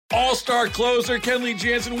All-star closer Kenley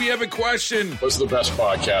Jansen, we have a question. What's the best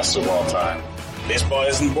podcast of all time? Baseball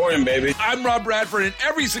isn't boring, baby. I'm Rob Bradford, and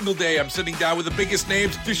every single day I'm sitting down with the biggest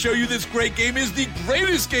names to show you this great game is the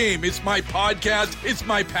greatest game. It's my podcast. It's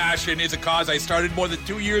my passion. It's a cause I started more than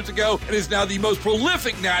 2 years ago and is now the most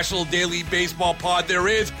prolific national daily baseball pod there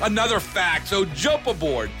is. Another fact. So jump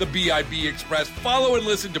aboard the BIB Express. Follow and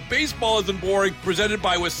listen to Baseball Isn't Boring, presented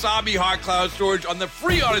by Wasabi Hot Cloud Storage on the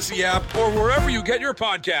free Odyssey app or wherever you get your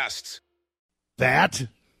podcasts. That?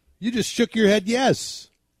 You just shook your head yes.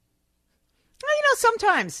 Well,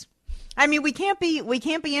 sometimes. I mean, we can't be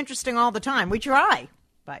interesting all the time. We try.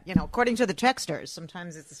 But, according to the texters,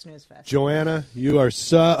 sometimes it's a snooze fest. Joanna, you are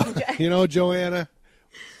Joanna.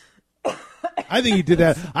 I think you did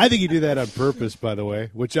that. I think you did that on purpose, by the way,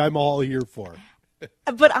 which I'm all here for.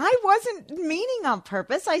 But I wasn't meaning on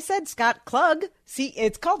purpose. I said Scott Klug. See,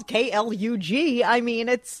 it's called Klug. I mean,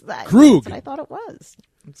 it's Krug. That's what I thought it was.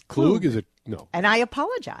 It's Klug, is it? No. And I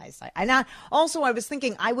apologize. I was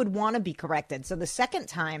thinking I would want to be corrected. So the second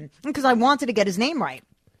time, because I wanted to get his name right.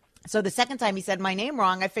 So the second time he said my name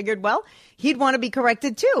wrong, I figured, well, he'd want to be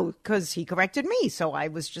corrected too, because he corrected me. So I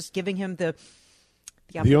was just giving him the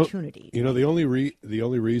opportunity. The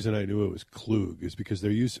only reason I knew it was Klug is because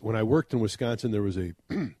when I worked in Wisconsin, there was a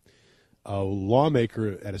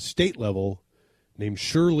lawmaker at a state level named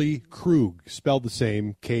Shirley Krug, spelled the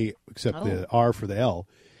same, K except the R for the L.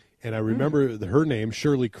 And I remember her name,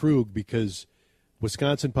 Shirley Krug, because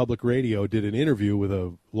Wisconsin Public Radio did an interview with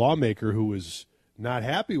a lawmaker who was not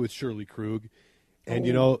happy with Shirley Krug. And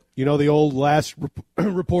you know the old last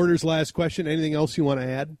reporter's last question. Anything else you want to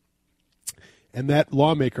add? And that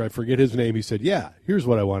lawmaker, I forget his name, he said, yeah, here's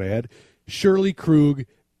what I want to add. Shirley Krug,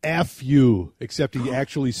 F you, except he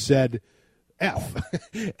actually said F.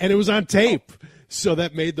 And it was on tape. So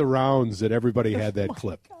that made the rounds that everybody had that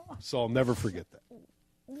clip. So I'll never forget that.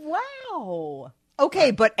 Wow.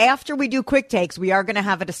 Okay, but after we do quick takes, we are going to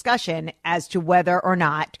have a discussion as to whether or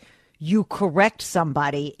not you correct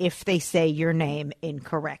somebody if they say your name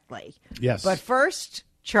incorrectly. Yes. But first,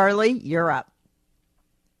 Charlie, you're up.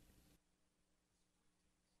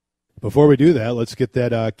 Before we do that, let's get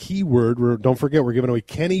that keyword. Don't forget, we're giving away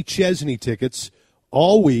Kenny Chesney tickets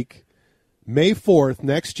all week, May 4th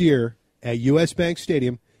next year at U.S. Bank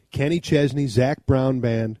Stadium. Kenny Chesney, Zach Brown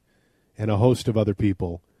Band, and a host of other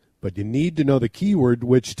people. But you need to know the keyword,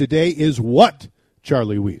 which today is what,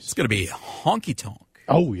 Charlie Weiss? It's going to be honky-tonk.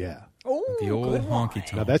 Oh, yeah. Oh, the old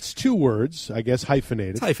honky-tonk. Now, that's 2 words, I guess,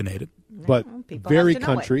 hyphenated. It's hyphenated. But very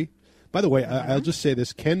country. By the way, I'll just say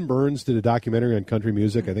this. Ken Burns did a documentary on country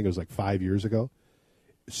music. I think it was like 5 years ago.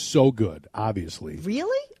 So good, obviously.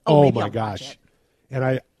 Really? Oh my gosh. And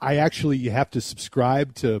I actually, you have to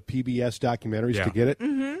subscribe to PBS documentaries to get it.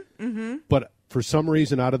 Mm-hmm, mm-hmm. But for some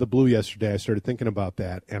reason, out of the blue yesterday, I started thinking about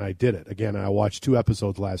that, and I did it. Again, I watched 2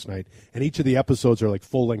 episodes last night, and each of the episodes are like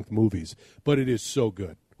full-length movies. But it is so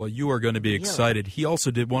good. Well, you are going to be excited. He also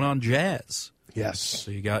did one on jazz. Yes.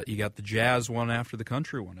 So you got the jazz one after the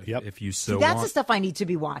country one, if you so want. That's the stuff I need to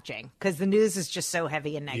be watching, because the news is just so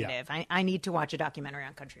heavy and negative. Yeah. I need to watch a documentary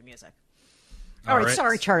on country music. All right,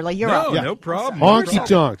 sorry, Charlie, you're up. No problem. Honky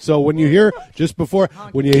tonk. So when you hear,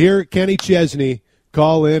 when you hear Kenny Chesney,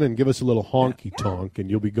 call in and give us a little honky tonk, and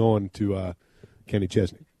you'll be going to Kenny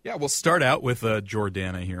Chesney. Yeah, we'll start out with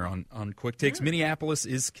Jordana here on Quick Takes. Minneapolis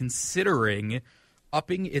is considering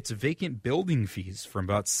upping its vacant building fees from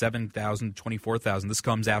about $7,000 to $24,000. This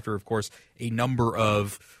comes after, of course, a number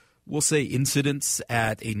of, we'll say, incidents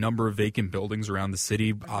at a number of vacant buildings around the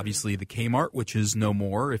city. Obviously, the Kmart, which is no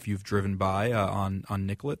more. If you've driven by on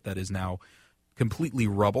Nicollet, that is now completely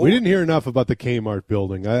rubble. We didn't hear enough about the Kmart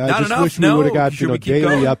building. I just wish we would have got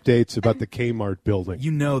daily updates about the Kmart building.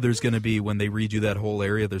 You know there's going to be, when they redo that whole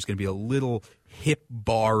area, there's going to be a little hip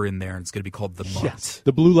bar in there, and it's going to be called the Mutt. Yes,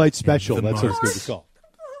 the Blue Light Special. Yeah, that's what it's going to be called.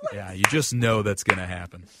 Yeah, you just know that's going to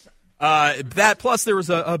happen. That plus there was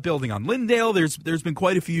a building on Lindale. There's been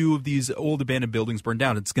quite a few of these old abandoned buildings burned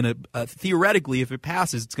down. It's going to theoretically, if it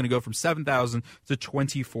passes, it's going to go from $7,000 to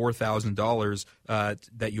 $24,000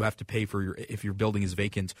 that you have to pay for if your building is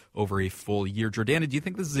vacant over a full year. Jordana, do you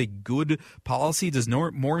think this is a good policy? Does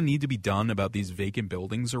more need to be done about these vacant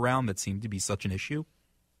buildings around that seem to be such an issue?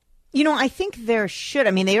 I think there should.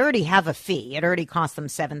 I mean, they already have a fee. It already cost them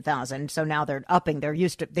 $7,000, so now they're upping. They're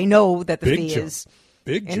used to. They know that the fee is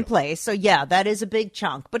in place. So yeah, that is a big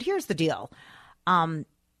chunk. But here's the deal: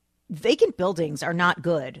 vacant buildings are not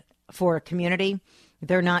good for a community.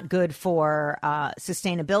 They're not good for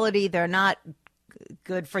sustainability. They're not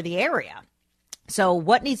good for the area. So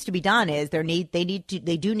what needs to be done is they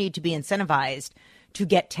do need to be incentivized to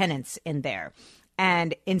get tenants in there,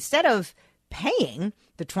 and instead of paying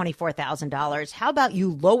the $24,000, how about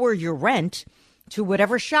you lower your rent to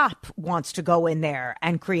whatever shop wants to go in there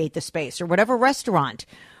and create the space, or whatever restaurant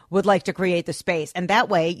would like to create the space. And that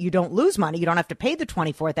way you don't lose money. You don't have to pay the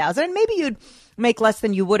 $24,000, and maybe you'd make less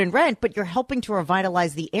than you would in rent, but you're helping to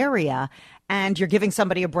revitalize the area, and you're giving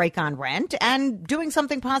somebody a break on rent and doing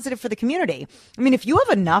something positive for the community. I mean, if you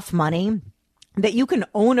have enough money that you can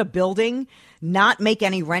own a building, not make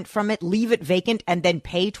any rent from it, leave it vacant, and then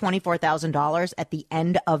pay $24,000 at the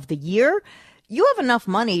end of the year, you have enough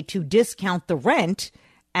money to discount the rent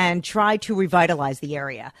and try to revitalize the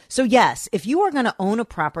area. So yes, if you are going to own a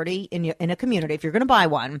property in a community, if you're going to buy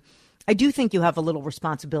one, I do think you have a little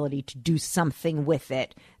responsibility to do something with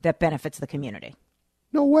it that benefits the community.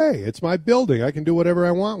 No way. It's my building. I can do whatever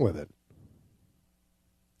I want with it.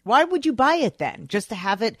 Why would you buy it then? Just to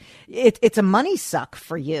have it? It's a money suck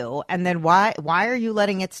for you. And then why are you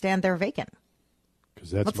letting it stand there vacant?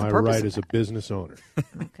 Because that's my right as a business owner.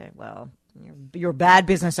 Okay, well, you're a bad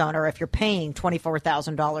business owner if you're paying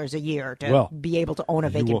 $24,000 a year to be able to own a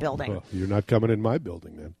vacant building. Well, you're not coming in my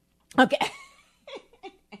building then. Okay.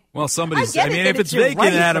 Well, somebody's. I mean, if it's vacant,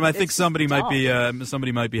 right, Adam, I think somebody might be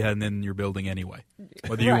heading in your building anyway,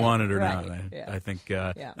 whether you want it or not. I think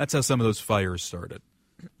that's how some of those fires started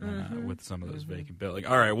with some of those vacant buildings.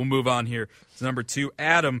 All right, we'll move on here to number 2.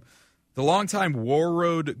 Adam, the longtime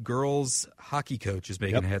Warroad girls hockey coach, is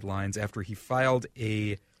making headlines after he filed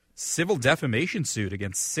a civil defamation suit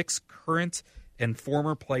against 6 current and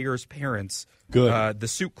former players' parents. Good. The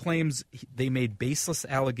suit claims they made baseless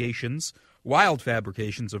allegations, wild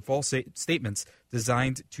fabrications, of false statements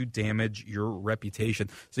designed to damage your reputation.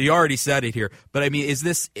 So you already said it here, but I mean, is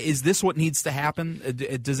this what needs to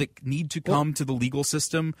happen? Does it need to come to the legal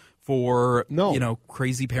system for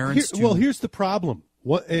crazy parents? Here's the problem.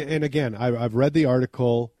 And again, I've read the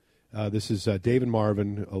article. This is David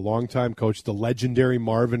Marvin, a longtime coach, the legendary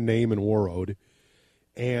Marvin name in Warroad.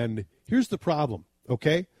 And here's the problem,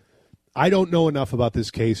 okay? I don't know enough about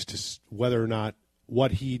this case to whether or not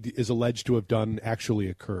what he is alleged to have done actually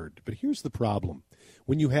occurred. But here's the problem.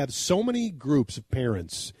 When you have so many groups of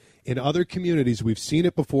parents in other communities, we've seen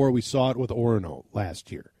it before, we saw it with Orono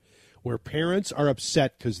last year, where parents are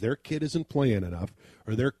upset because their kid isn't playing enough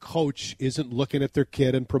or their coach isn't looking at their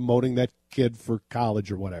kid and promoting that kid for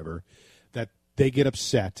college or whatever, that they get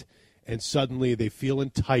upset and suddenly they feel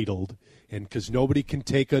entitled, and because nobody can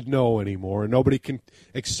take a no anymore and nobody can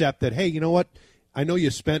accept that, hey, you know what, I know you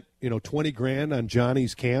spent $20,000 on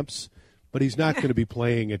Johnny's camps, but he's not going to be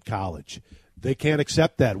playing at college. They can't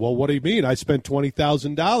accept that. Well, what do you mean? I spent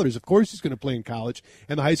 $20,000. Of course he's going to play in college.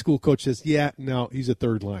 And the high school coach says, yeah, no, he's a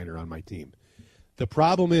third liner on my team. The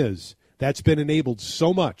problem is that's been enabled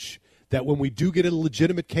so much that when we do get a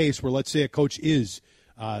legitimate case where, let's say, a coach is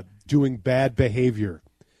doing bad behavior,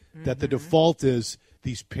 that the default is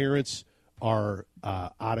these parents are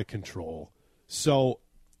out of control. So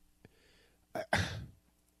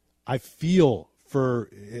I feel for,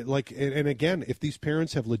 and again, if these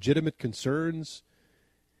parents have legitimate concerns,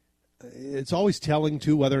 it's always telling,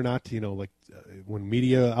 too, whether or not, when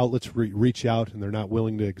media outlets reach out and they're not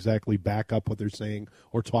willing to exactly back up what they're saying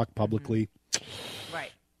or talk publicly.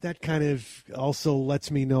 Right. That kind of also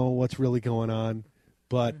lets me know what's really going on.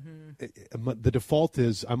 But the default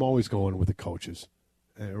is I'm always going with the coaches.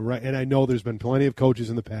 Right. And I know there's been plenty of coaches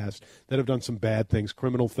in the past that have done some bad things,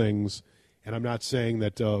 criminal things. And I'm not saying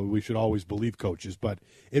that we should always believe coaches, but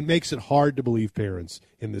it makes it hard to believe parents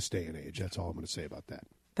in this day and age. That's all I'm going to say about that.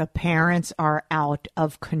 The parents are out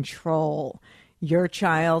of control. Your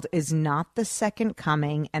child is not the second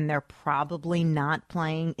coming, and they're probably not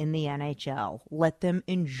playing in the NHL. Let them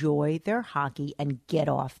enjoy their hockey and get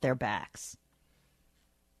off their backs.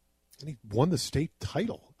 And he won the state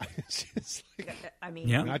title. Not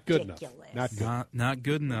good enough. Not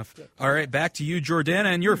good enough. All right, back to you, Jordana,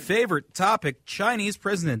 and your favorite topic: Chinese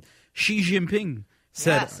President Xi Jinping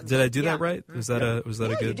said. Yes. Did I do that right? Was that a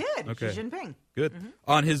good? You did. Okay. Xi Jinping. Good.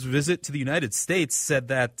 On his visit to the United States, said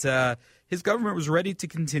that his government was ready to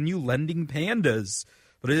continue lending pandas,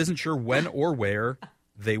 but it isn't sure when or where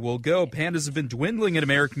they will go. Pandas have been dwindling in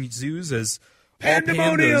American zoos as all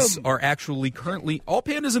pandas are actually all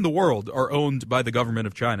pandas in the world are owned by the government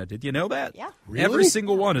of China. Did you know that? Yeah. Really? Every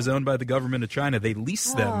single one is owned by the government of China. They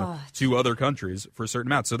lease them to other countries for a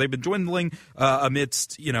certain amount. So they've been dwindling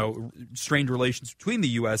amidst, strained relations between the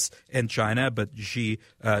U.S. and China. But Xi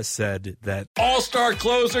said that All-Star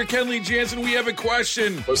closer Kenley Jansen, we have a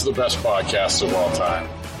question. What's the best podcast of all time?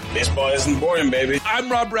 Baseball isn't boring, baby.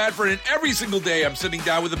 I'm Rob Bradford, and every single day I'm sitting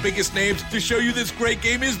down with the biggest names to show you this great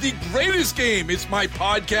game is the greatest game. It's my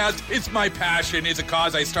podcast. It's my passion. It's a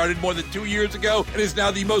cause I started more than 2 years ago and is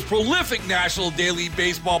now the most prolific national daily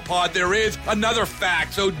baseball pod there is. Another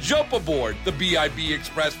fact, so jump aboard the BIB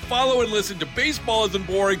Express. Follow and listen to Baseball Isn't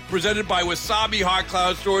Boring, presented by Wasabi Hot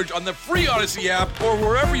Cloud Storage on the free Odyssey app or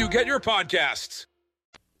wherever you get your podcasts.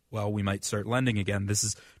 Well, we might start lending again. This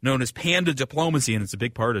is known as panda diplomacy, and it's a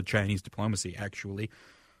big part of Chinese diplomacy, actually.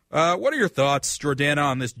 What are your thoughts, Jordana,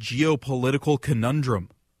 on this geopolitical conundrum?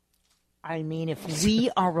 I mean, if we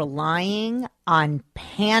are relying on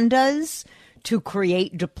pandas to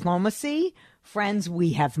create diplomacy, friends,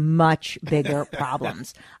 we have much bigger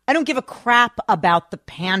problems. I don't give a crap about the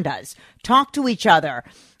pandas. Talk to each other.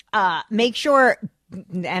 Make sure...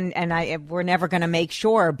 we're never going to make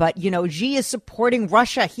sure, but, Xi is supporting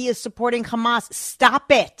Russia. He is supporting Hamas. Stop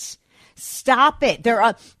it. Stop it.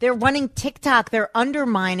 They're running TikTok. They're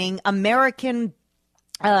undermining American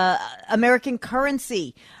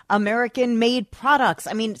currency, American-made products.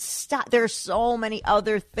 I mean, stop. There's so many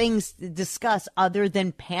other things to discuss other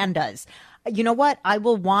than pandas. You know what? I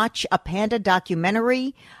will watch a panda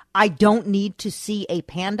documentary. I don't need to see a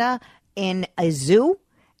panda in a zoo.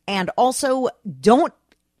 And also,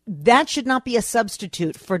 that should not be a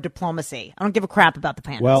substitute for diplomacy. I don't give a crap about the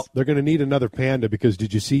pandas. Well, they're going to need another panda because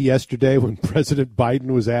did you see yesterday when President Biden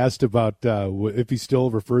was asked about if he still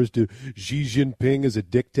refers to Xi Jinping as a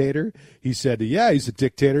dictator? He said, yeah, he's a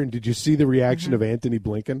dictator. And did you see the reaction of Antony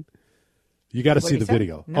Blinken? You got to see the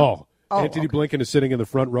video. No. Antony Blinken is sitting in the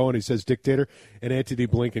front row and he says dictator, and Antony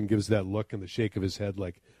Blinken gives that look and the shake of his head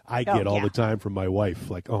like I get all the time from my wife.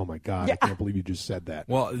 Like, oh my God, I can't believe you just said that.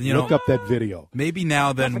 Well, look up that video. Maybe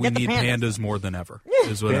now then we need pandas more than ever.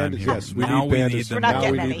 Is what I'm hearing. Yes, we need pandas.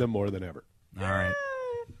 Now we need them more than ever. All right.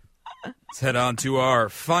 Let's head on to our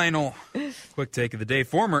final quick take of the day.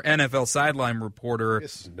 Former NFL sideline reporter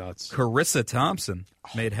Carissa Thompson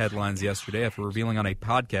made headlines yesterday after revealing on a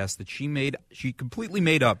podcast that she completely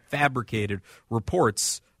made up, fabricated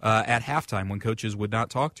reports at halftime when coaches would not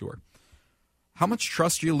talk to her. How much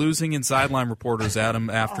trust are you losing in sideline reporters, Adam,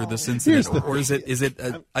 after this incident? Or is it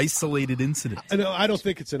an isolated incident? No, I don't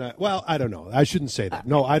think it's well, I don't know. I shouldn't say that.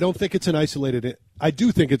 No, I don't think it's an isolated I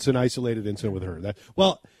do think it's an isolated incident with her.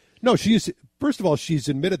 No, first of all, she's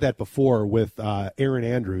admitted that before with Aaron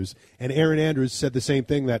Andrews, and Aaron Andrews said the same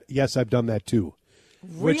thing that, yes, I've done that too.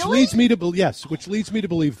 Really? Which leads me to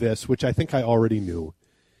believe this, which I think I already knew,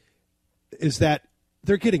 is that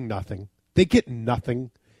they're getting nothing. They get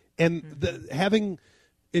nothing. And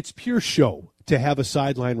it's pure show to have a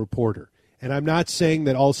sideline reporter. And I'm not saying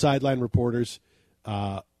that all sideline reporters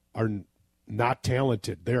are not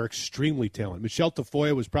talented. They're extremely talented. Michelle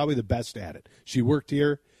Tafoya was probably the best at it. She worked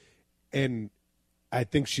here. And I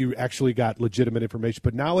think she actually got legitimate information.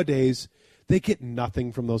 But nowadays, they get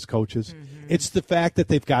nothing from those coaches. Mm-hmm. It's the fact that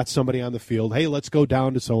they've got somebody on the field. Hey, let's go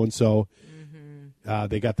down to so-and-so. Mm-hmm.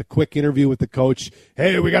 They got the quick interview with the coach.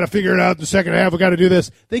 Hey, we got to figure it out in the second half. We got to do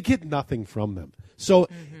this. They get nothing from them. So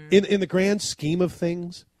in the grand scheme of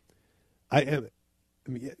things,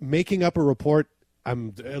 making up a report,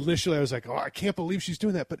 initially I was like, I can't believe she's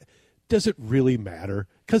doing that. But does it really matter?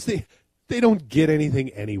 Because they don't get anything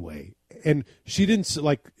anyway. And she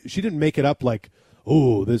didn't make it up like,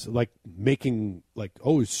 so-and-so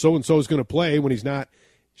is going to play when he's not.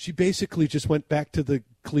 She basically just went back to the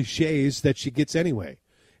cliches that she gets anyway.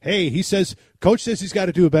 Hey, coach says he's got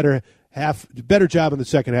to do a better job in the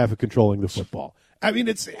second half of controlling the football. I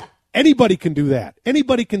mean, anybody can do that.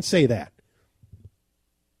 Anybody can say that.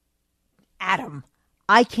 Adam,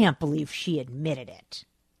 I can't believe she admitted it.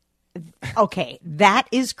 Okay, that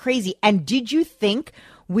is crazy. And did you think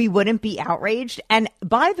we wouldn't be outraged? And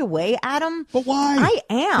by the way, Adam, but why? I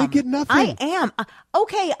am. They get nothing. I am.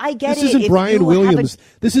 Okay, I get it. This isn't Brian Williams.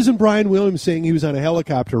 This isn't Brian Williams saying he was on a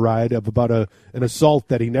helicopter ride about an assault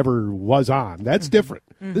that he never was on. That's different.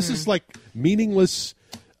 Mm-hmm. This is like meaningless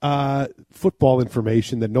football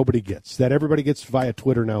information that nobody gets, that everybody gets via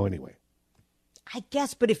Twitter now anyway. I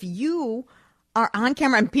guess, but if you are on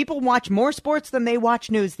camera, and people watch more sports than they watch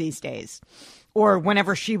news these days, or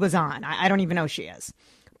whenever she was on. I don't even know she is.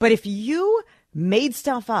 But if you made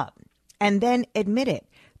stuff up and then admit it,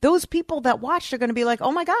 those people that watched are going to be like,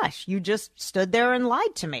 oh my gosh, you just stood there and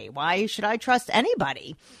lied to me. Why should I trust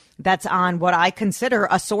anybody that's on what I consider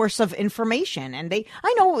a source of information? And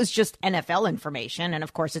I know it was just NFL information, and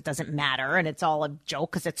of course it doesn't matter, and it's all a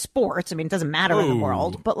joke because it's sports. I mean, it doesn't matter in the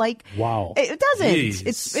world, but wow, it doesn't. Jeez.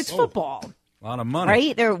 It's football. A lot of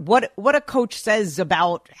money. Right? What a coach says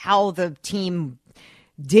about how the team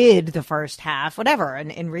did the first half, whatever.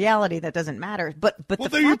 And in reality, that doesn't matter. But well,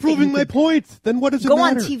 then you're proving my point. Then what does it matter? Go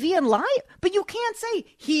on TV and lie? But you can't say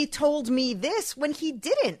he told me this when he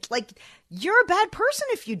didn't. Like, you're a bad person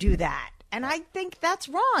if you do that. And I think that's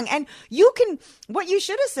wrong. And what you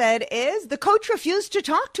should have said is the coach refused to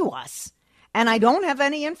talk to us and I don't have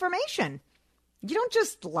any information. You don't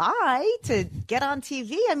just lie to get on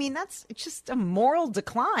TV. I mean, it's just a moral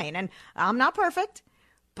decline. And I'm not perfect,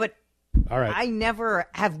 but all right. I never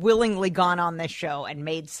have willingly gone on this show and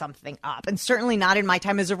made something up. And certainly not in my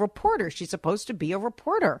time as a reporter. She's supposed to be a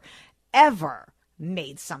reporter. Ever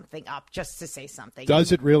made something up just to say something.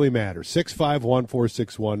 Does it really matter?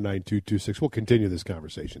 651-461-9226. We'll continue this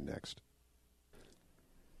conversation next.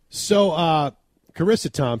 So,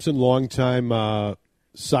 Carissa Thompson, longtime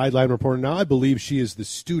sideline reporter. Now I believe she is the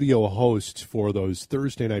studio host for those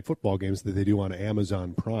Thursday night football games that they do on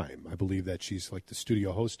Amazon Prime. I believe that she's like the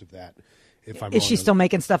studio host of that. Is she still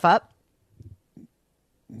making stuff up?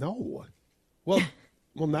 No. Well,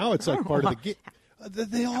 now it's like part of the game.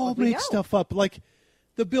 They all make stuff up. Like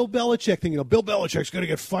the Bill Belichick thing, Bill Belichick's going to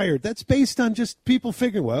get fired. That's based on just people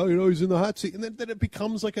figuring, well, he's in the hot seat. And then it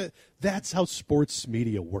becomes like that's how sports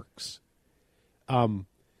media works. And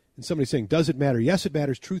somebody saying, does it matter? Yes, it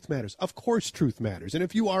matters. Truth matters. Of course truth matters. And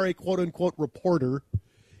if you are a quote-unquote reporter,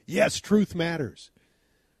 yes, truth matters.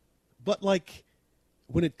 But like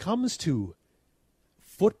when it comes to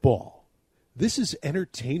football, this is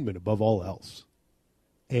entertainment above all else.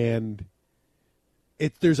 And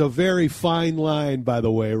there's a very fine line, by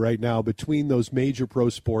the way, right now between those major pro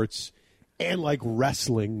sports and like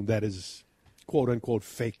wrestling that is quote-unquote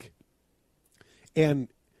fake. And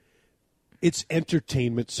it's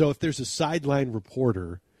entertainment. So if there's a sideline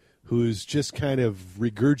reporter who's just kind of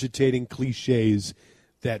regurgitating cliches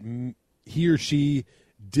that he or she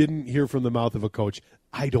didn't hear from the mouth of a coach,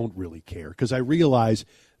 I don't really care because I realize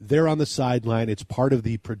they're on the sideline. It's part of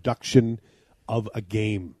the production of a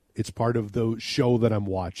game. It's part of the show that I'm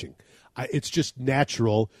watching. It's just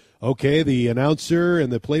natural. Okay, the announcer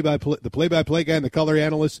and the play-by-play guy and the color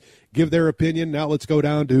analyst give their opinion. Now let's go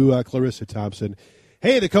down to Clarissa Thompson.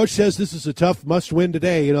 Hey, the coach says this is a tough must-win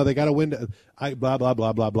today. They got to win. Blah, blah,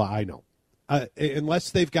 blah, blah, blah. I know. Unless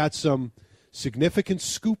they've got some significant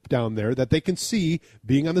scoop down there that they can see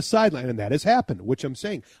being on the sideline, and that has happened, which I'm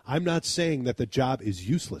saying. I'm not saying that the job is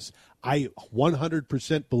useless. I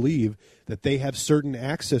 100% believe that they have certain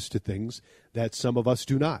access to things that some of us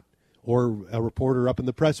do not, or a reporter up in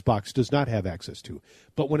the press box does not have access to.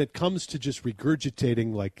 But when it comes to just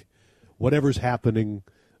regurgitating like whatever's happening,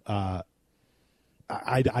 I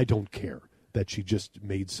don't care that she just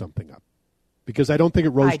made something up because I don't think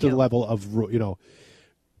it rose to the level of,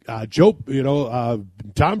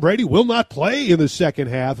 Tom Brady will not play in the second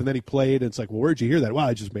half, and then he played, and it's like, well, where'd you hear that? Well,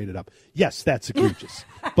 I just made it up. Yes, that's egregious.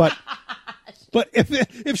 But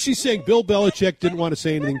if she's saying Bill Belichick didn't want to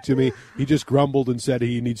say anything to me, he just grumbled and said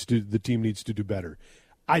the team needs to do better,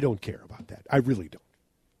 I don't care about that. I really don't.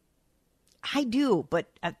 I do, but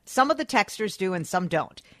some of the texters do and some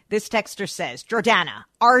don't. This texter says, Jordana,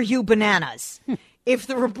 are you bananas? If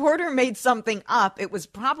the reporter made something up, it was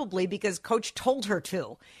probably because Coach told her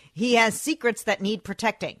to. He has secrets that need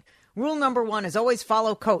protecting. Rule number 1 is always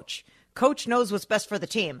follow Coach. Coach knows what's best for the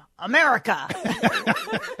team. America.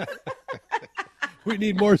 We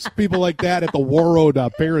need more people like that at the War Road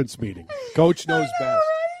parents meeting. Coach knows best.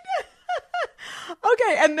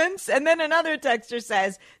 Okay, and then another texter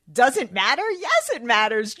says, does it matter? Yes, it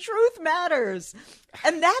matters. Truth matters.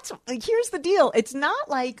 And here's the deal. It's not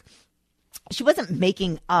like she wasn't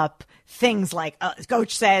making up things like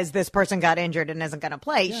coach says this person got injured and isn't going to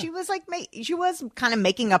play. Yeah. She was kind of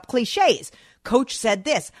making up cliches. Coach said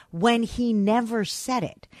this when he never said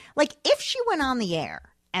it. Like if she went on the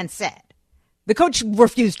air and said, the coach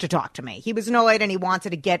refused to talk to me. He was annoyed and he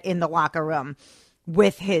wanted to get in the locker room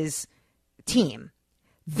with his team.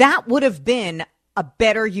 That would have been a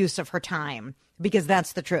better use of her time because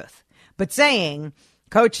that's the truth. But saying,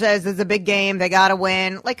 coach says it's a big game, they got to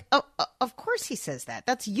win. Like, of course he says that.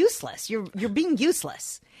 That's useless. You're being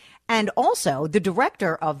useless. And also, the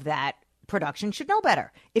director of that production should know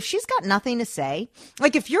better. If she's got nothing to say,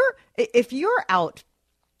 like if you're out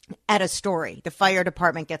at a story, the fire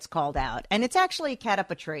department gets called out, and it's actually a cat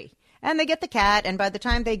up a tree. And they get the cat, and by the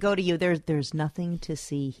time they go to you, there's nothing to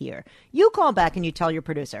see here. You call back and you tell your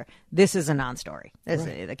producer, this is a non-story.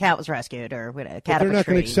 The cat was rescued, or a cat up a tree. They're not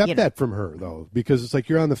going to accept that from her, though, because it's like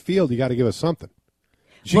you're on the field, you got to give us something.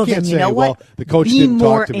 She well, can't then, say, well, the coach didn't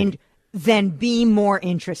talk to me. Then be more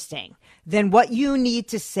interesting. Then what you need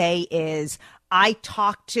to say is, I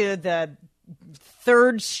talked to the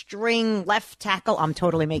third string left tackle. I'm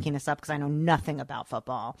totally making this up because I know nothing about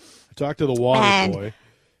football. Talk to the water boy.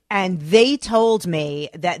 And they told me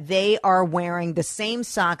that they are wearing the same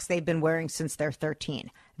socks they've been wearing since they're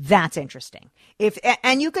 13. That's interesting.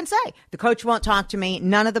 And you can say, the coach won't talk to me,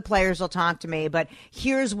 none of the players will talk to me, but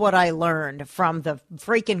here's what I learned from the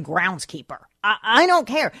freaking groundskeeper. I don't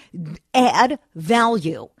care. Add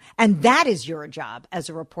value. And that is your job as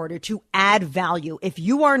a reporter, to add value. If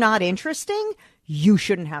you are not interesting, you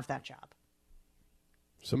shouldn't have that job.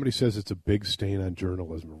 Somebody says it's a big stain on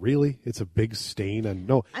journalism. Really? It's a big stain on...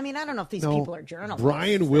 No. I mean, I don't know if these people are journalists.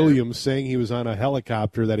 Brian Williams saying he was on a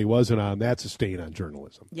helicopter that he wasn't on, that's a stain on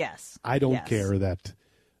journalism. Yes. I don't care that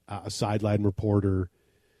a sideline reporter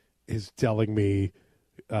is telling me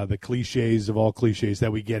the cliches of all cliches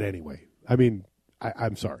that we get anyway. I mean,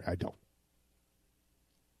 I'm sorry, I don't.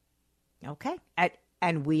 Okay.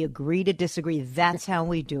 And we agree to disagree. That's how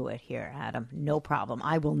we do it here, Adam. No problem.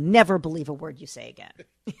 I will never believe a word you say again.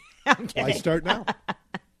 I'm kidding. Why start now?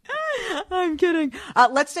 I'm kidding.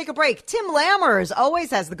 Let's take a break. Tim Lammers always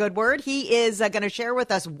has the good word. He is going to share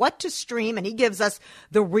with us what to stream, and he gives us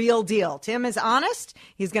the real deal. Tim is honest.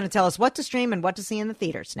 He's going to tell us what to stream and what to see in the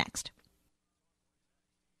theaters next.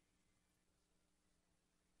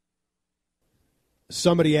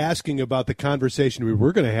 Somebody asking about the conversation we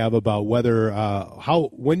were going to have about whether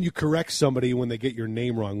when you correct somebody when they get your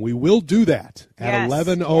name wrong. We will do that at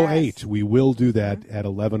 11:08. Yes. We will do that at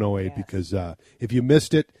 11:08 because if you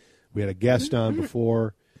missed it, we had a guest on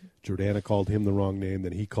before. Jordana called him the wrong name,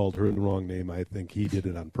 then he called her the wrong name. I think he did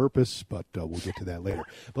it on purpose, but we'll get to that later.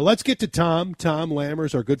 But let's get to Tom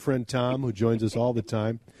Lammers, our good friend Tom, who joins us all the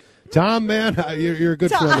time. Tom, man, you're a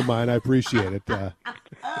good friend of mine. I appreciate it.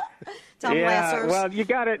 Well, you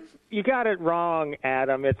got it wrong,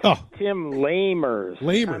 Adam. It's Tim Lammers.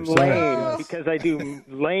 I'm lame because I do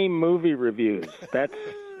lame movie reviews.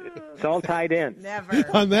 It's all tied in. Never.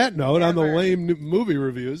 On that note, on the lame movie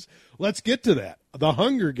reviews, let's get to that. The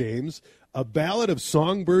Hunger Games, A Ballad of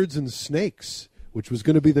Songbirds and Snakes, which was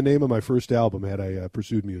going to be the name of my first album had I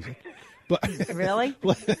pursued music. But really?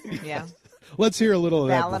 Yeah. Let's hear a little of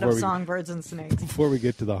that. Ballad of Songbirds and Snakes. Before we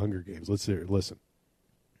get to the Hunger Games, let's hear it. Listen.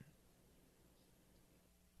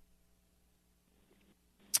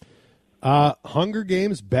 Hunger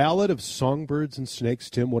Games, Ballad of Songbirds and Snakes.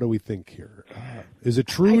 Tim, what do we think here? Is it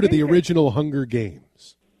true to the original Hunger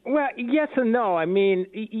Games? Well, yes and no. I mean,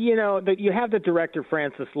 you have the director,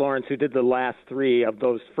 Francis Lawrence, who did the last three of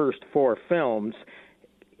those first four films,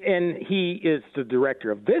 and he is the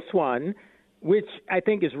director of this one, which I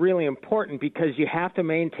think is really important because you have to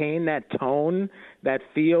maintain that tone, that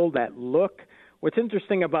feel, that look. What's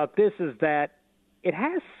interesting about this is that it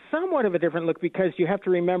has somewhat of a different look because you have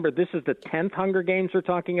to remember this is the 10th Hunger Games we're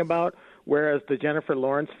talking about, whereas the Jennifer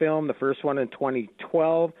Lawrence film, the first one in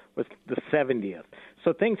 2012, was the 70th.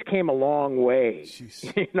 So things came a long way.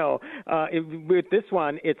 With this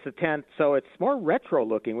one, it's the 10th, so it's more retro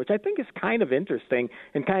looking, which I think is kind of interesting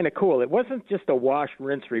and kind of cool. It wasn't just a wash,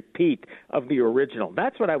 rinse, repeat of the original.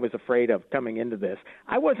 That's what I was afraid of coming into this.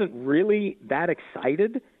 I wasn't really that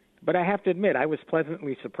excited, but I have to admit, I was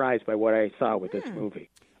pleasantly surprised by what I saw with this movie.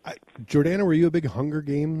 Jordana, were you a big Hunger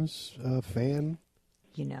Games fan?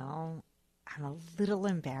 I'm a little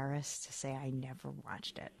embarrassed to say I never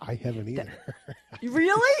watched it. I haven't either.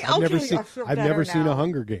 Really? I've never seen a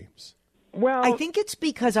Hunger Games. Well, I think it's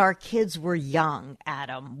because our kids were young,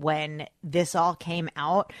 Adam, when this all came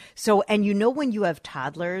out. So, and when you have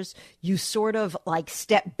toddlers, you sort of like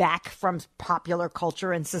step back from popular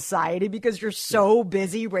culture and society because you're so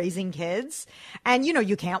busy raising kids. And,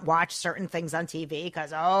 you can't watch certain things on TV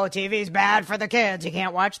because, TV's bad for the kids. You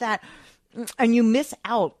can't watch that. And you miss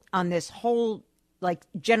out on this whole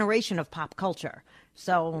generation of pop culture.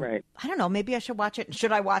 So, right. I don't know. Maybe I should watch it.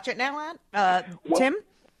 Should I watch it now, Tim?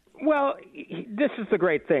 Well, this is the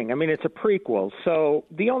great thing. I mean, it's a prequel, so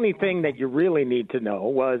the only thing that you really need to know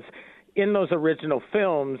was in those original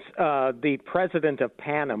films, the president of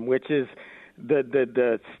Panem, which is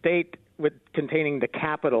the state containing the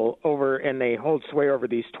capital and they hold sway over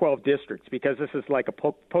these 12 districts because this is like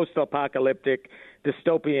a post-apocalyptic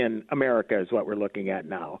dystopian America is what we're looking at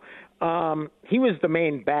now. He was the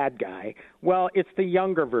main bad guy. Well, it's the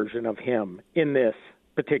younger version of him in this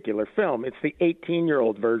particular film. It's the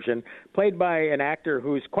 18-year-old version, played by an actor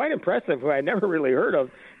who's quite impressive, who I never really heard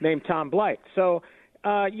of, named Tom Blythe. So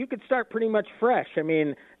you could start pretty much fresh. I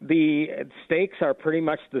mean, the stakes are pretty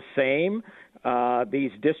much the same.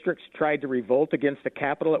 These districts tried to revolt against the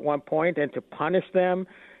capital at one point, and to punish them,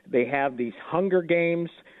 they have these Hunger Games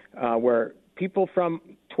where people from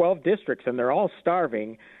 12 districts, and they're all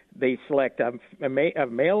starving, they select a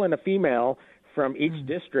male and a female from each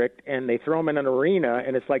district, and they throw them in an arena,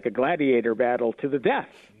 and it's like a gladiator battle to the death.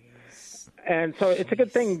 And so it's a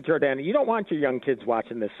good thing, Jordana. You don't want your young kids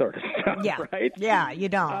watching this sort of stuff, right? Yeah, you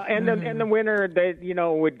don't. And the winner, they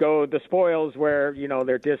would go the spoils where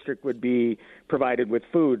their district would be provided with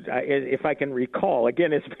food. If I can recall,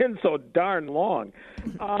 again, it's been so darn long.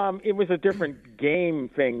 It was a different game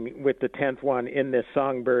thing with the 10th one in this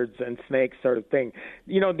songbirds and snakes sort of thing.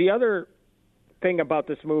 The other thing about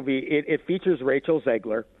this movie, it features Rachel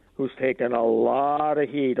Zegler, who's taken a lot of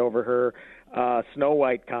heat over her Snow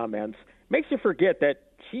White comments. Makes you forget that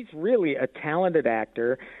she's really a talented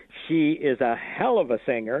actor. She is a hell of a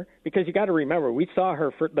singer, because you got to remember, we saw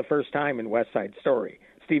her for the first time in West Side Story,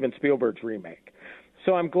 Steven Spielberg's remake.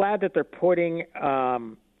 So I'm glad that they're putting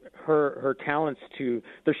her talents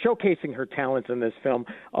they're showcasing her talents in this film.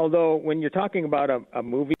 Although when you're talking about a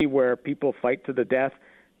movie where people fight to the death,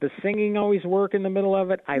 does singing always work in the middle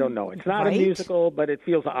of it? I don't know. It's not a musical, but it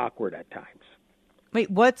feels awkward at times. Wait,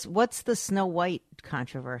 what's the Snow White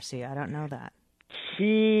controversy? I don't know that.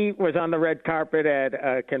 She was on the red carpet at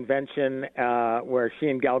a convention where she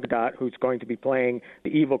and Gal Gadot, who's going to be playing the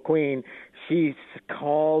evil queen, she's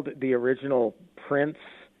called the original prince,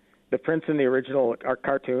 the prince in the original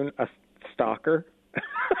cartoon, a stalker.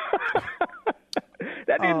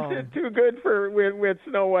 That didn't sit too good with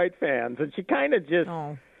Snow White fans, and she kind of just.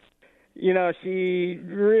 Oh. She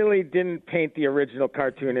really didn't paint the original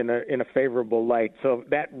cartoon in a favorable light, so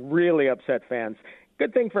that really upset fans.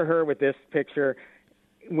 Good thing for her with this picture,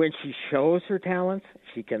 when she shows her talents,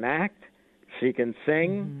 she can act, she can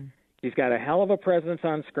sing, she's got a hell of a presence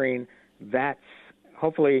on screen. That's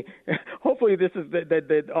hopefully this is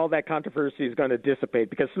all that controversy is going to dissipate,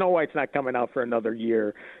 because Snow White's not coming out for another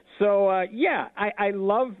year. So I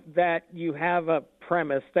love that you have a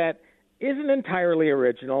premise that isn't entirely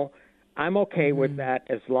original. I'm okay with that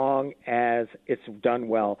as long as it's done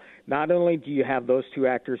well. Not only do you have those two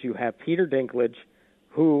actors, you have Peter Dinklage,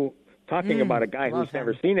 who, talking about a guy who's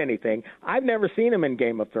never seen anything, I've never seen him in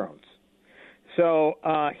Game of Thrones. So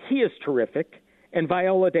he is terrific, and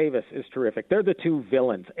Viola Davis is terrific. They're the two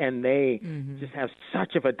villains, and they just have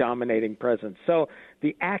such of a dominating presence. So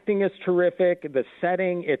the acting is terrific. The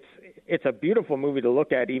setting, it's a beautiful movie to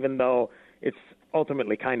look at, even though it's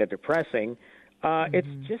ultimately kind of depressing.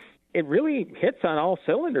 It really hits on all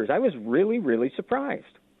cylinders. I was really, really surprised.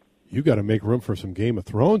 You got to make room for some Game of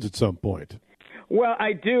Thrones at some point. Well,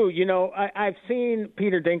 I do. I've seen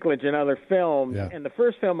Peter Dinklage in other films, and the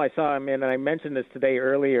first film I saw him in, and I mentioned this today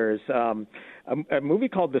earlier, is a movie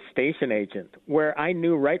called The Station Agent, where I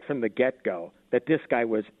knew right from the get-go that this guy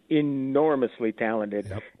was enormously talented.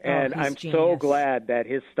 Yep. And I'm so glad that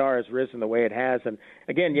his star has risen the way it has. And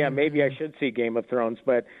again, maybe I should see Game of Thrones,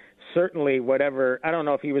 but certainly whatever, I don't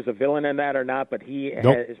know if he was a villain in that or not, but he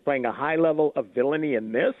is playing a high level of villainy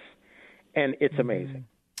in this, and it's amazing.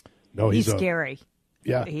 No, he's scary.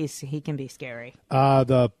 Yeah. He can be scary.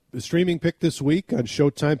 The streaming pick this week on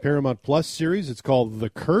Showtime Paramount Plus series, it's called The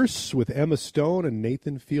Curse with Emma Stone and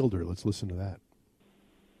Nathan Fielder. Let's listen to that.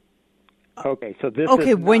 Okay, so this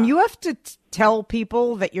when you have to tell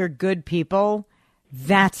people that you're good people,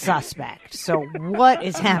 that's suspect. So what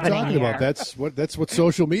is happening here? About that's what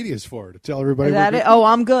social media is for, to tell everybody.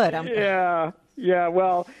 I'm good. Yeah.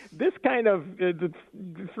 Well, this kind of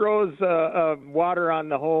throws water on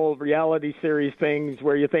the whole reality series things,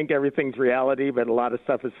 where you think everything's reality, but a lot of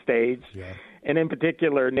stuff is staged. Yeah. And in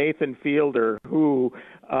particular, Nathan Fielder, who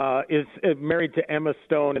is married to Emma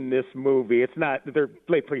Stone in this movie. It's not, they're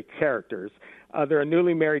play characters. They're a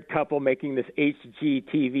newly married couple making this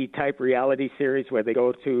HGTV type reality series where they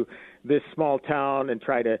go to this small town and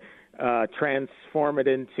try to transform it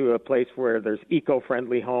into a place where there's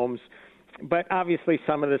eco-friendly homes. But obviously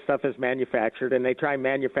some of this stuff is manufactured, and they try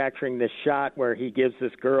manufacturing this shot where he gives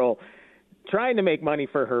this girl, trying to make money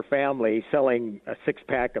for her family, selling a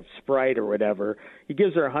 6-pack of Sprite or whatever. He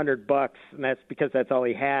gives her $100, and that's because that's all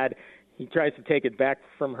he had. He tries to take it back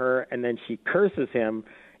from her, and then she curses him.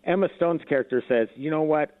 Emma Stone's character says, you know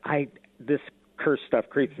what, this curse stuff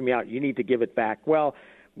creeps me out. You need to give it back. Well,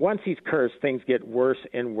 once he's cursed, things get worse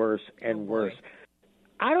and worse and worse.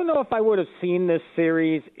 I don't know if I would have seen this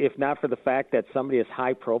series if not for the fact that somebody as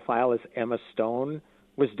high profile as Emma Stone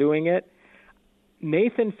was doing it.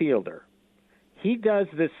 Nathan Fielder, he does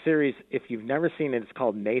this series, if you've never seen it, it's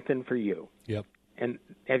called Nathan for You. Yep. And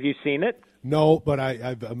have you seen it? No, but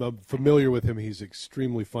I'm familiar with him. He's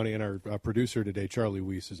extremely funny, and our producer today, Charlie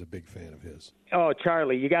Weiss, is a big fan of his. Oh,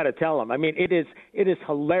 Charlie, you got to tell him. I mean, it is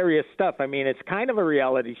hilarious stuff. I mean, it's kind of a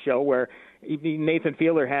reality show where Nathan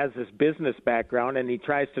Fielder has this business background, and he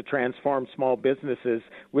tries to transform small businesses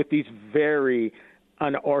with these very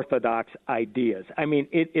unorthodox ideas. I mean,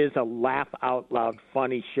 it is a laugh-out-loud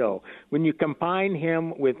funny show. When you combine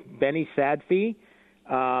him with Benny Sadfi,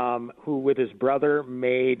 who with his brother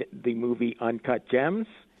made the movie Uncut Gems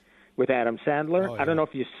with Adam Sandler. Oh, yeah. I don't know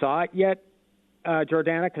if you saw it yet,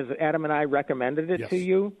 Jordana, because Adam and I recommended it to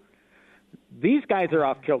you. These guys are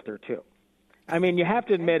off kilter, too. I mean, you have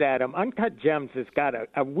to admit, Adam, Uncut Gems has got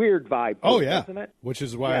a weird vibe to it, doesn't it? Which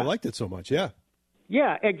is why I liked it so much,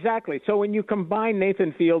 Yeah, exactly. So when you combine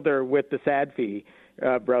Nathan Fielder with the Sadfi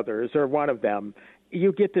brothers, or one of them,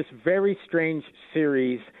 you get this very strange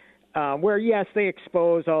series where, yes, they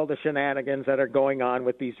expose all the shenanigans that are going on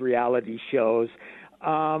with these reality shows.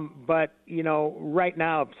 But, you know, right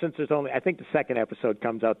now, since there's only, I think the second episode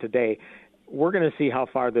comes out today, we're going to see how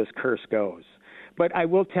far this curse goes. But I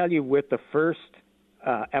will tell you, with the first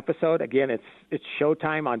episode, again, it's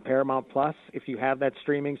Showtime on Paramount Plus, if you have that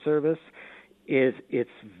streaming service, it's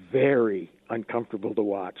very uncomfortable to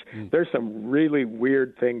watch. There's some really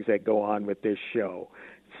weird things that go on with this show.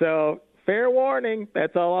 So fair warning,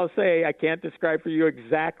 that's all I'll say. I can't describe for you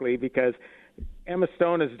exactly because Emma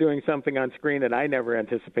Stone is doing something on screen that I never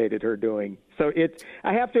anticipated her doing. So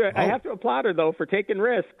I have to applaud her, though, for taking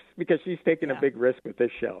risks, because she's taking a big risk with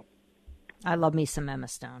this show. I love me some Emma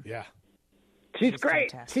Stone. Yeah. She's great.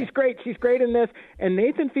 Fantastic. She's great. She's great in this. And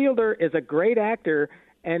Nathan Fielder is a great actor,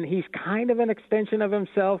 and he's kind of an extension of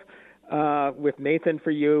himself with Nathan for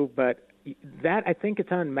You. But that, I think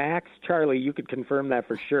it's on Max. Charlie, you could confirm that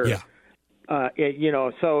for sure. Yeah.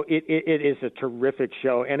 So it is a terrific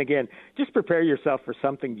show. And again, just prepare yourself for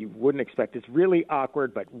something you wouldn't expect. It's really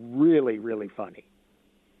awkward, but really, really funny.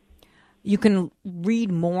 You can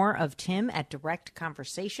read more of Tim at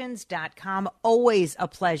directconversations.com. Always a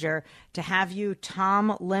pleasure to have you,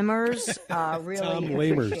 Tom Lammers.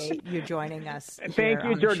 Really appreciate you joining us. Thank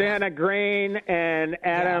you, Jordana Grain and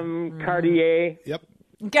Adam Cartier. Yep.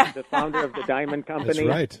 The founder of the Diamond Company. That's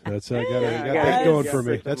right. I got that going for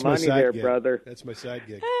me. That's my side gig. Brother. That's my side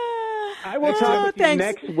gig. I will talk with you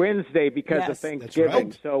next Wednesday because of Thanksgiving.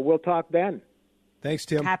 Right. So we'll talk then. Thanks,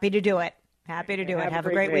 Tim. Happy to do it. Have a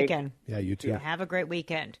great weekend. Yeah, you too. Have a great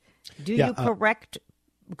weekend. Do you correct?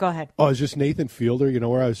 Go ahead. Oh, it's just Nathan Fielder. You know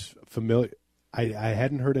where I was familiar? I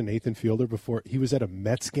hadn't heard of Nathan Fielder before. He was at a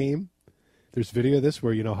Mets game. There's video of this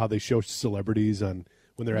where, you know, how they show celebrities on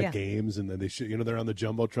when they're at games, and then they show, you know, they're on the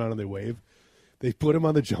Jumbotron and they wave. They put him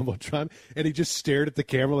on the Jumbotron, and he just stared at the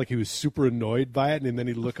camera like he was super annoyed by it, and then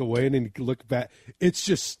he'd look away and then he'd look back.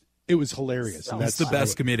 It was hilarious. And that's the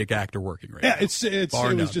best comedic actor working right now. Yeah,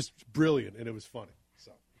 it was just brilliant, and it was funny.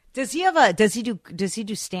 So. Does he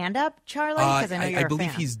do stand up, Charlie? Because I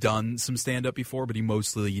believe he's done some stand up before, but he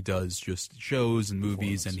mostly does just shows and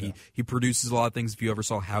movies, and he produces a lot of things. If you ever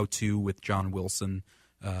saw How To with John Wilson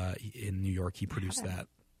in New York, he produced that.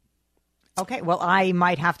 Okay, well, I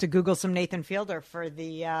might have to Google some Nathan Fielder for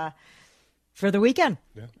the weekend.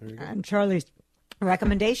 Yeah, there you go. And Charlie's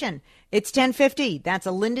recommendation. It's 10:50. That's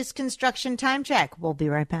a Lindus Construction time check. We'll be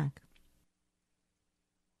right back.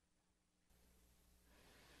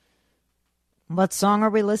 What song are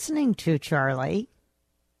we listening to, Charlie?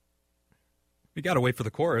 We got to wait for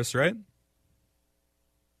the chorus, right?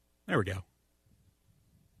 There we go.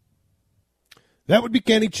 That would be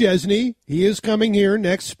Kenny Chesney. He is coming here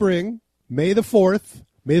next spring, May the 4th.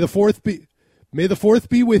 May the 4th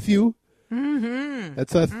be with you. Mm-hmm.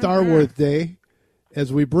 That's a Star Wars Day.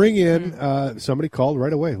 As we bring in, somebody called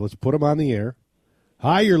right away. Let's put them on the air.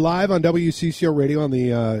 Hi, you're live on WCCO Radio on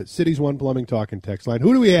the Cities One Plumbing Talk and Text line.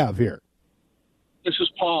 Who do we have here? This is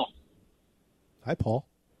Paul. Hi, Paul.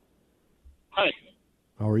 Hi.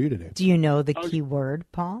 How are you today? Do you know the key word,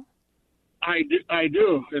 Paul? I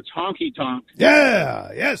do. It's honky tonk.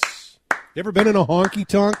 Yeah, yes. You ever been in a honky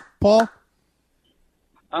tonk, Paul?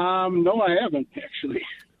 No, I haven't actually.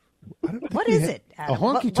 What is it, Adam? A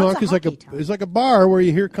honky tonk is like a bar where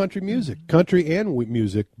you hear country music, country and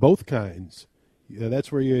music, both kinds. Yeah,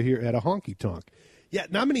 that's where you hear at a honky tonk. Yeah,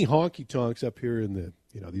 not many honky tonks up here in the.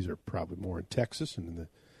 These are probably more in Texas and in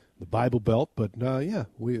the Bible Belt. But I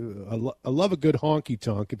love a good honky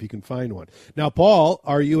tonk if you can find one. Now, Paul,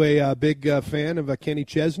 are you a big fan of Kenny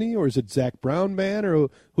Chesney, or is it Zach Brown band, or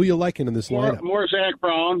who you liking in this lineup? More Zach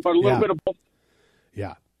Brown, but a little bit of both.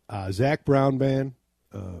 Yeah, Zach Brown band.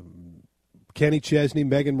 Kenny Chesney,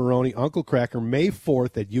 Megan Maroney, Uncle Cracker, May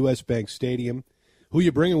 4th at U.S. Bank Stadium. Who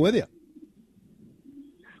you bringing with you?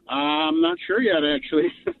 I'm not sure yet,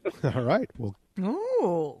 actually. All right. Well,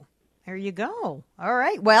 There you go. All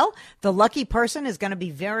right. Well, the lucky person is going to be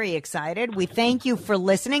very excited. We thank you for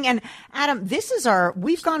listening. And Adam,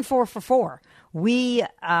 we've gone 4 for 4. We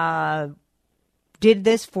did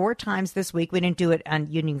this 4 times this week. We didn't do it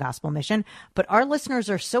on Union Gospel Mission, but our listeners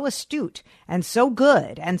are so astute and so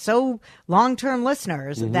good and so long-term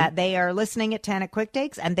listeners that they are listening at 10 at Quick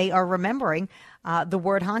Takes, and they are remembering the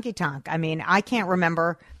word honky tonk. I mean, I can't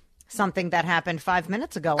remember something that happened 5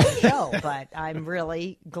 minutes ago on the show, but I'm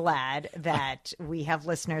really glad that we have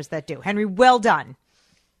listeners that do. Henry, well done.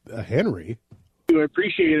 Henry? I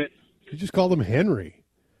appreciate it. You just called him Henry.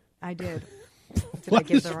 I did. Did I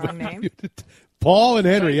give the wrong name? Paul and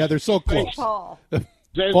Henry. Yeah, they're so close. Paul.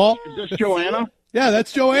 Paul? Is this Joanna? Yeah,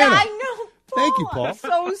 that's Joanna. Yeah, I know. Paul. Thank you, Paul. I'm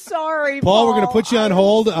so sorry, Paul, we're going to put you on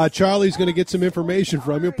hold. Charlie's going to get some information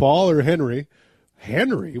from you. Paul or Henry?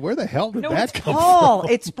 Henry? Where the hell did that come Paul.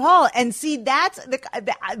 from? It's Paul. And see, that's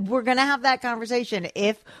we're going to have that conversation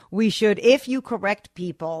if you correct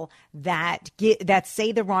people that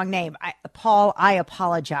say the wrong name. Paul, I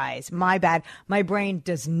apologize. My bad. My brain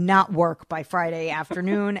does not work by Friday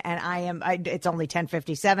afternoon, and it's only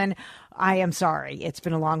 10:57. I am sorry. It's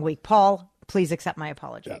been a long week. Paul, please accept my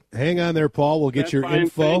apology. Hang on there, Paul. We'll get That's your fine.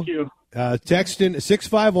 info. Thank you. Text in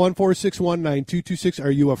 651-461-9226.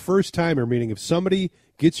 Are you a first-timer, meaning if somebody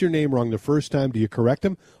gets your name wrong the first time, do you correct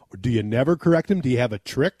them? Or do you never correct them? Do you have a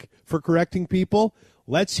trick for correcting people?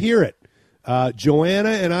 Let's hear it. Joanna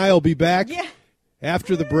and I will be back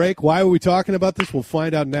after the break. Why are we talking about this? We'll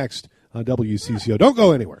find out next on WCCO. Don't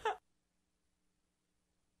go anywhere.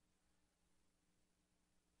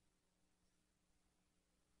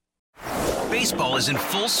 Baseball is in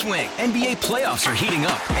full swing. NBA playoffs are heating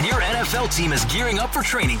up, and your NFL team is gearing up for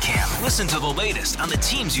training camp. Listen to the latest on the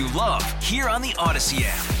teams you love here on the Odyssey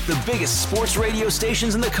app. The biggest sports radio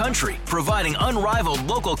stations in the country, providing unrivaled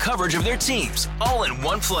local coverage of their teams, all in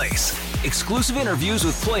one place. Exclusive interviews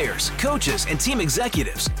with players, coaches, and team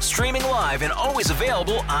executives, streaming live and always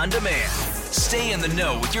available on demand. Stay in the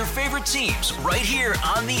know with your favorite teams right here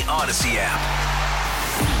on the Odyssey app.